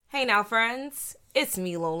Hey now, friends. It's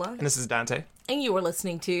me, Lola. And this is Dante. And you are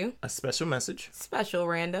listening to A special message. Special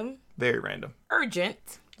Random. Very random.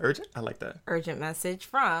 Urgent. Urgent? I like that. Urgent message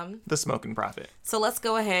from The Smoking Prophet. So let's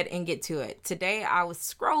go ahead and get to it. Today I was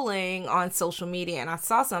scrolling on social media and I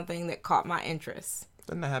saw something that caught my interest.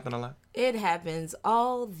 Doesn't that happen a lot? It happens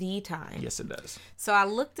all the time. Yes, it does. So I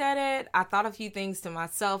looked at it, I thought a few things to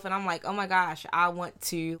myself, and I'm like, oh my gosh, I want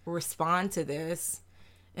to respond to this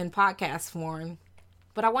in podcast form.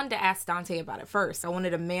 But I wanted to ask Dante about it first. I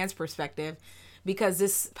wanted a man's perspective because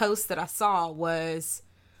this post that I saw was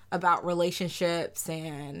about relationships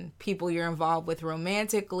and people you're involved with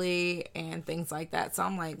romantically and things like that. So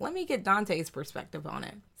I'm like, let me get Dante's perspective on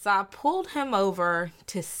it. So I pulled him over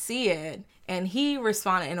to see it, and he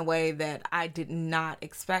responded in a way that I did not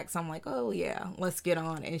expect. So I'm like, oh yeah, let's get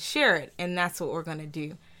on and share it. And that's what we're going to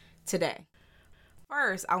do today.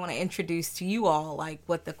 First, I want to introduce to you all like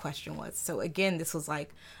what the question was. So again, this was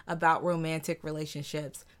like about romantic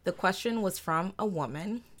relationships. The question was from a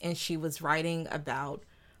woman, and she was writing about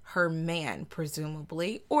her man,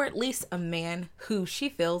 presumably, or at least a man who she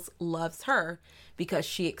feels loves her because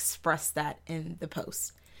she expressed that in the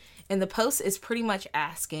post. And the post is pretty much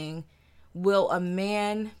asking, will a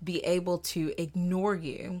man be able to ignore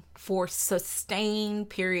you for sustained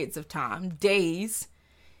periods of time, days,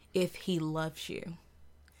 if he loves you?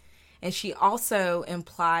 And she also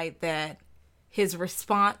implied that his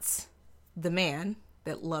response, the man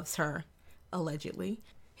that loves her, allegedly,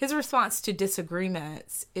 his response to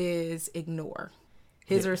disagreements is ignore.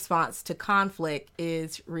 His response to conflict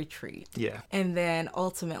is retreat. Yeah. And then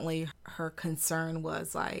ultimately her concern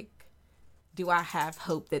was like, do I have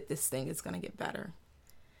hope that this thing is going to get better?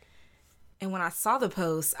 And when I saw the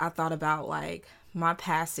post, I thought about like my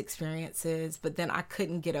past experiences, but then I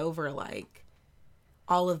couldn't get over like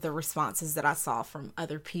all of the responses that I saw from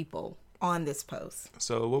other people on this post.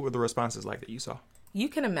 So what were the responses like that you saw? You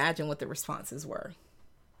can imagine what the responses were.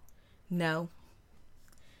 No.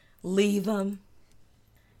 Leave him.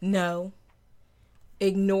 No.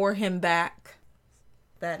 Ignore him back.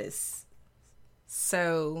 That is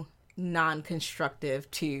so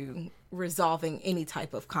non-constructive to resolving any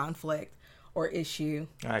type of conflict or issue.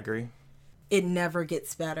 I agree. It never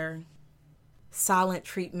gets better. Silent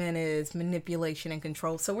treatment is manipulation and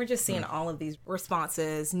control. So we're just seeing all of these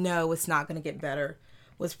responses. No, it's not going to get better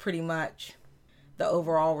was pretty much the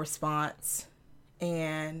overall response.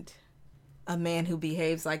 And a man who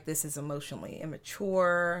behaves like this is emotionally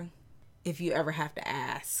immature. If you ever have to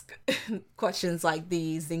ask questions like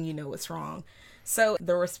these, then you know what's wrong. So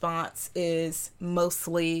the response is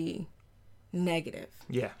mostly negative.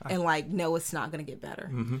 Yeah. And like, no, it's not going to get better.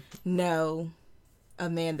 Mm-hmm. No, a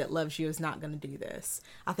man that loves you is not going to do this.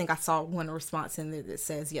 I think I saw one response in there that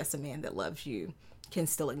says, yes, a man that loves you can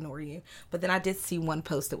still ignore you. But then I did see one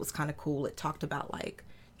post that was kind of cool. It talked about like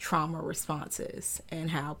trauma responses and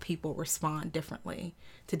how people respond differently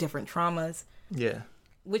to different traumas. Yeah.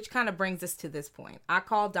 Which kind of brings us to this point. I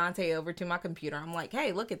called Dante over to my computer. I'm like,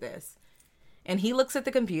 hey, look at this. And he looks at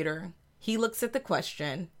the computer. He looks at the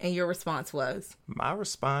question. And your response was? My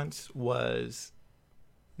response was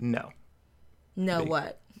no. No,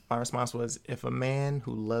 what? My response was, if a man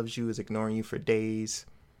who loves you is ignoring you for days,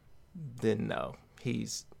 then no,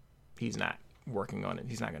 he's not working on it.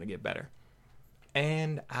 He's not going to get better.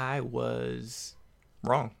 And I was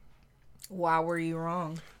wrong. Why were you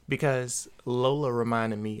wrong? Because Lola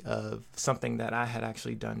reminded me of something that I had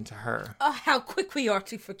actually done to her. Oh, how quick we are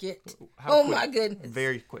to forget. Oh, my goodness.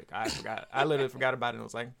 Very quick. I forgot. I literally forgot about it and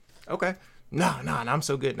was like, okay, no, I'm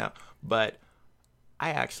so good now. But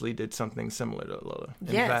I actually did something similar to Lola.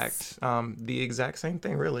 In fact, the exact same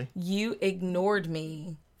thing, really. You ignored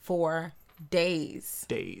me for days.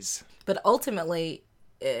 But ultimately,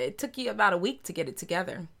 it took you about a week to get it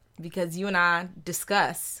together because you and I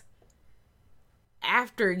discussed,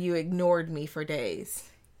 after you ignored me for days,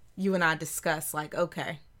 you and I discussed like,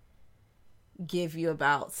 okay, give you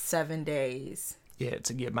about 7 days. Yeah,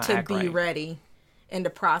 to get my to act be right. ready and to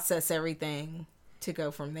process everything to go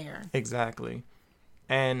from there. Exactly.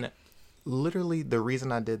 And literally the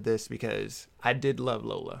reason I did this because I did love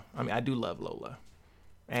Lola. I mean, I do love Lola.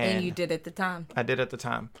 And you did at the time. I did at the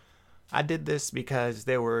time. I did this because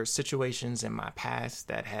there were situations in my past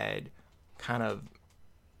that had kind of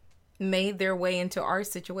made their way into our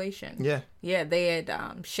situation. Yeah. Yeah, they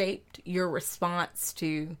had shaped your response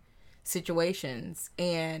to situations.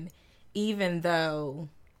 And even though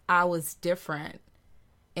I was different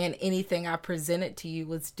and anything I presented to you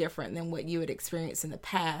was different than what you had experienced in the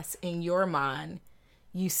past, in your mind,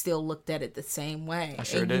 you still looked at it the same way. I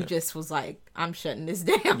sure and did. You just was like, I'm shutting this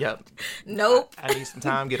down. Yep. Nope. I need some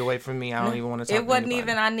time. Get away from me. I don't even want to talk It wasn't to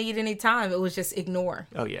anybody. even I need any time. It was just ignore.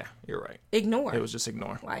 Oh, yeah. You're right. Ignore. It was just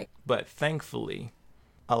ignore. like, But thankfully,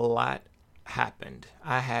 a lot happened.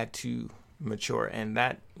 I had to mature, and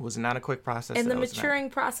that was not a quick process. and the That was maturing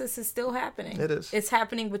process is still happening. It is. It's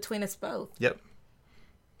happening between us both. Yep.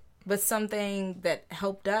 But something that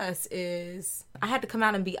helped us is I had to come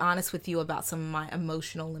out and be honest with you about some of my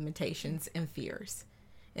emotional limitations and fears.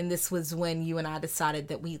 And this was when you and I decided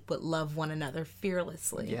that we would love one another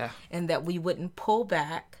fearlessly. Yeah. And that we wouldn't pull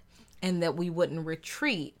back and that we wouldn't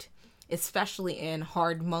retreat, especially in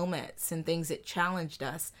hard moments and things that challenged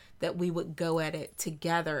us, that we would go at it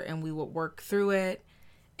together and we would work through it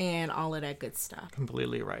and all of that good stuff.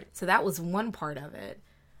 Completely right. So that was one part of it.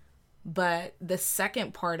 But the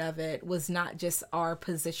second part of it was not just our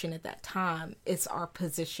position at that time, it's our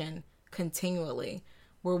position continually,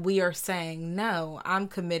 where we are saying, no, I'm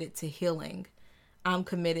committed to healing. I'm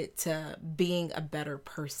committed to being a better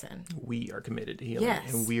person. We are committed to healing,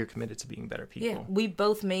 Yes. and we are committed to being better people. Yeah, we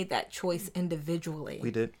both made that choice individually. We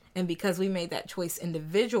did. And because we made that choice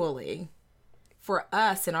individually, for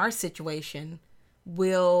us in our situation,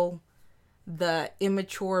 will the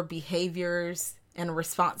immature behaviors and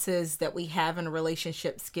responses that we have in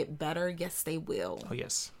relationships get better? Yes, they will. Oh,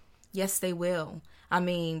 yes. Yes, they will. I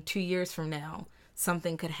mean, 2 years from now,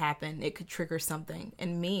 something could happen. It could trigger something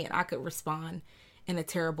in me, and I could respond in a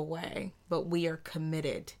terrible way. But we are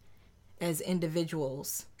committed as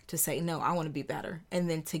individuals to say, no, I want to be better. And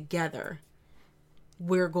then together,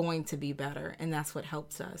 we're going to be better. And that's what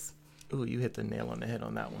helps us. Ooh, you hit the nail on the head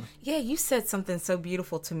on that one. Yeah, you said something so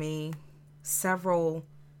beautiful to me several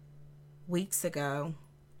weeks ago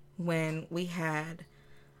when we had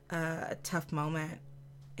a tough moment,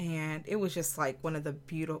 and it was just like one of the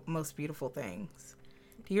most beautiful things.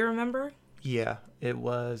 Do you remember? Yeah, it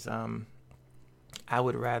was. I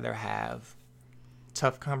would rather have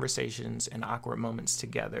tough conversations and awkward moments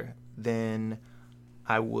together than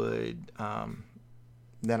I would have.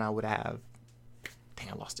 Dang,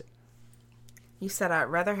 I lost it. You said I'd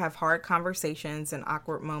rather have hard conversations and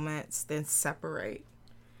awkward moments than separate,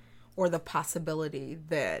 or the possibility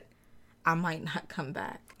that I might not come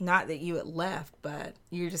back. Not that you had left, but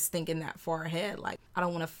you're just thinking that far ahead. Like, I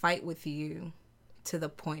don't want to fight with you to the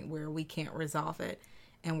point where we can't resolve it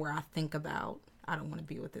and where I think about, I don't want to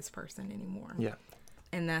be with this person anymore. Yeah.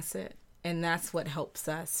 And that's it. And that's what helps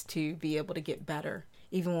us to be able to get better,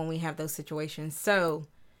 even when we have those situations. So,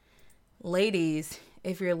 ladies,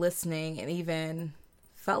 if you're listening, and even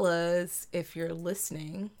fellas, if you're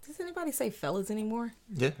listening, does anybody say fellas anymore?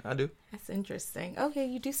 Yeah, I do. That's interesting. Okay,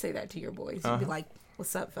 you do say that to your boys. You'd be like,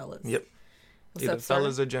 what's up, fellas? Yep. What's Either up, sir?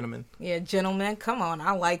 fellas or gentlemen. Yeah, gentlemen, come on.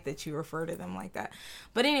 I like that you refer to them like that.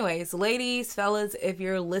 But anyways, ladies, fellas, if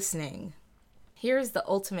you're listening, here's the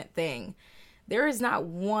ultimate thing. There is not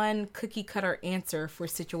one cookie cutter answer for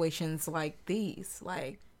situations like these.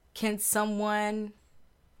 Like, can someone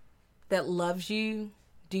that loves you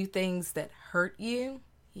do things that hurt you?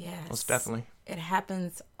 Yes. Most definitely. It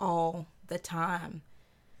happens all the time.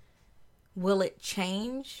 Will it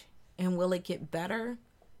change and will it get better?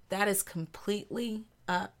 That is completely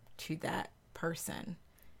up to that person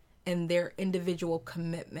and their individual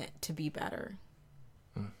commitment to be better.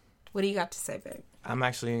 What do you got to say, babe? I'm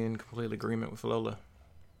actually in complete agreement with Lola.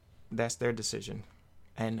 That's their decision.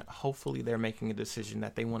 And hopefully they're making a decision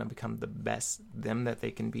that they want to become the best them that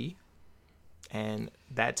they can be. And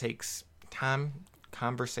that takes time,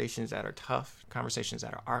 conversations that are tough, conversations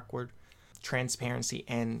that are awkward, transparency,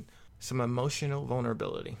 and some emotional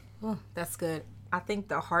vulnerability. Oh, that's good. I think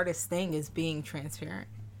the hardest thing is being transparent.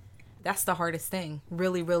 That's the hardest thing.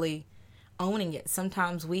 Really, really owning it.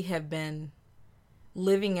 Sometimes we have been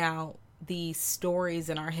living out these stories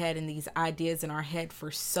in our head and these ideas in our head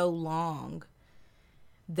for so long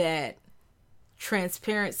that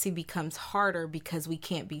transparency becomes harder because we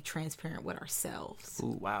can't be transparent with ourselves.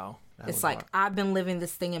 Ooh, wow. It's like, I've been living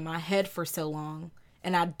this thing in my head for so long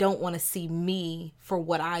and I don't want to see me for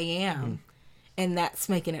what I am. And that's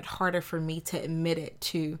making it harder for me to admit it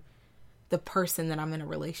to the person that I'm in a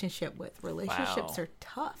relationship with. Relationships are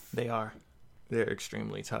tough. They are. They're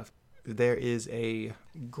extremely tough. There is a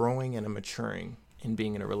growing and a maturing in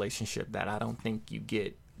being in a relationship that I don't think you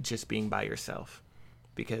get just being by yourself.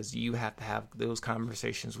 Because you have to have those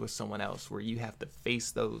conversations with someone else where you have to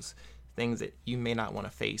face those things that you may not want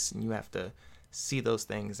to face. And you have to see those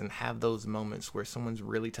things and have those moments where someone's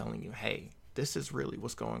really telling you, hey, this is really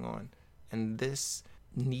what's going on. And this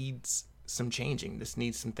needs some changing. This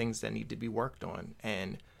needs some things that need to be worked on.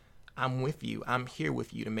 And I'm with you. I'm here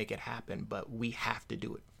with you to make it happen, but we have to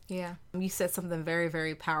do it. Yeah. You said something very,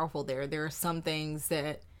 very powerful there. There are some things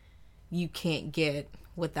that you can't get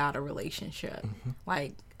without a relationship,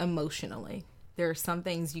 like emotionally. There are some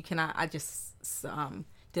things you cannot. I just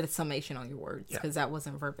did a summation on your words because that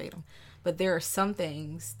wasn't verbatim. But there are some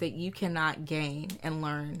things that you cannot gain and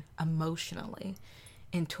learn emotionally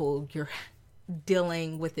until you're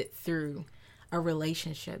dealing with it through a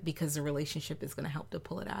relationship, because the relationship is going to help to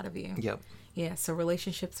pull it out of you. Yep. Yeah, so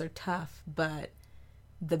relationships are tough, but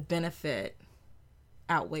the benefit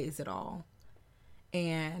outweighs it all.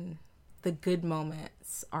 And the good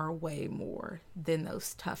moments are way more than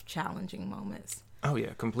those tough, challenging moments. Oh,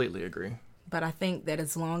 yeah, completely agree. But I think that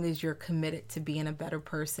as long as you're committed to being a better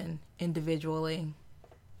person individually,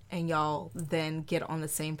 and y'all then get on the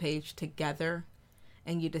same page together,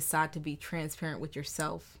 and you decide to be transparent with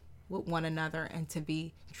yourself, with one another, and to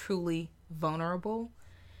be truly vulnerable,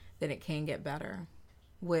 then it can get better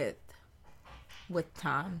with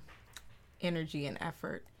time, energy, and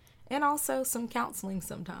effort. And also some counseling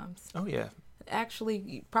sometimes. Oh, yeah. Actually,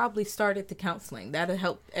 you probably started the counseling. That'll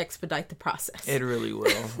help expedite the process. It really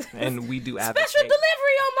will. And we do advocate. Special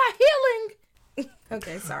delivery on my healing.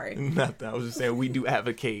 Okay, sorry. Nothing. I was just saying we do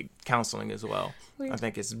advocate counseling as well. I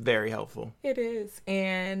think it's very helpful. It is.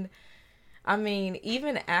 And I mean,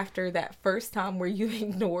 even after that first time where you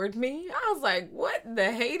ignored me, I was like, what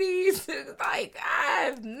the Hades? Like,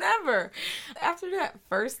 I've never. After that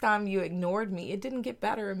first time you ignored me, it didn't get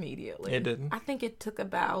better immediately. It didn't. I think it took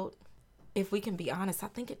about, if we can be honest, I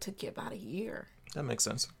think it took you about a year. That makes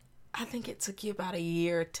sense. I think it took you about a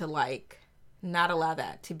year to, like, not allow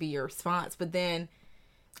that to be your response. But then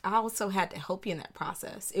I also had to help you in that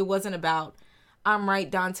process. It wasn't about, I'm right,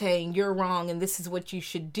 Dante, and you're wrong, and this is what you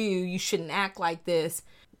should do. You shouldn't act like this.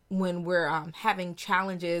 When we're having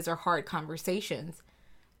challenges or hard conversations,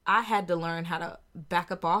 I had to learn how to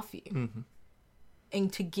back up off you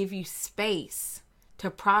and to give you space to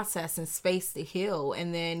process and space to heal.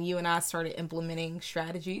 And then you and I started implementing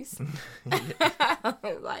strategies.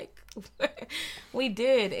 Like, we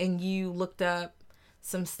did. And you looked up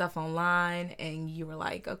some stuff online and you were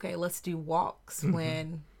like, okay, let's do walks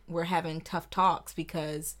when we're having tough talks,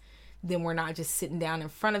 because then we're not just sitting down in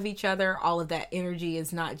front of each other. All of that energy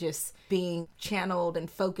is not just being channeled and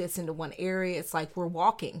focused into one area. It's like we're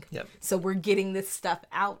walking. Yep. So we're getting this stuff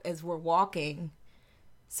out as we're walking.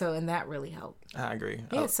 So, and that really helped. I agree.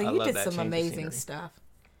 Yeah, I you love did that some change of amazing scenery. stuff.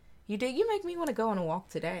 You did. You make me want to go on a walk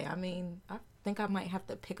today. I mean, I think I might have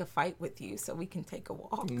to pick a fight with you so we can take a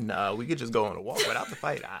walk. No, we could just go on a walk without the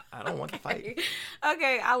fight. I don't want the fight.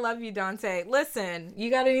 Okay, I love you, Dante. Listen, you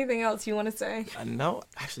got anything else you want to say? No,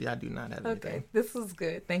 actually, I do not have anything. Okay, this was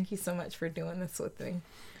good. Thank you so much for doing this with me.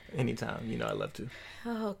 Anytime. You know I love to.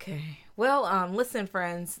 Okay. Well, listen,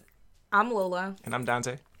 friends. I'm Lola. And I'm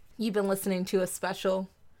Dante. You've been listening to a special,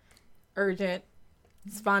 urgent,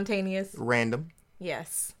 spontaneous, Random.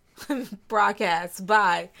 yes, broadcast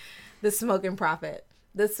by The Smoking Prophet.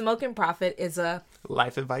 The Smoking Prophet is a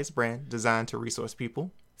Life advice brand designed to resource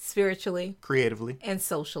people spiritually, creatively, and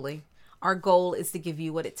socially. Our goal is to give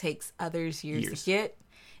you what it takes others years to get.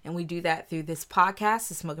 And we do that through this podcast,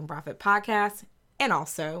 The Smoking Prophet Podcast, and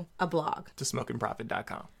also a blog.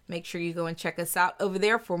 TheSmokingProphet.com. Make sure you go and check us out over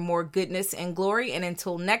there for more goodness and glory. And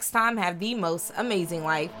until next time, have the most amazing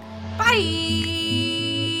life. Bye!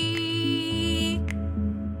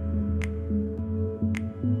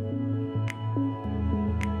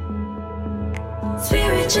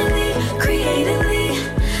 Spiritually, creatively,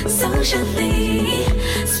 socially.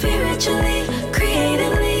 Spiritually,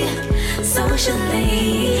 creatively,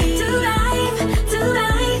 socially.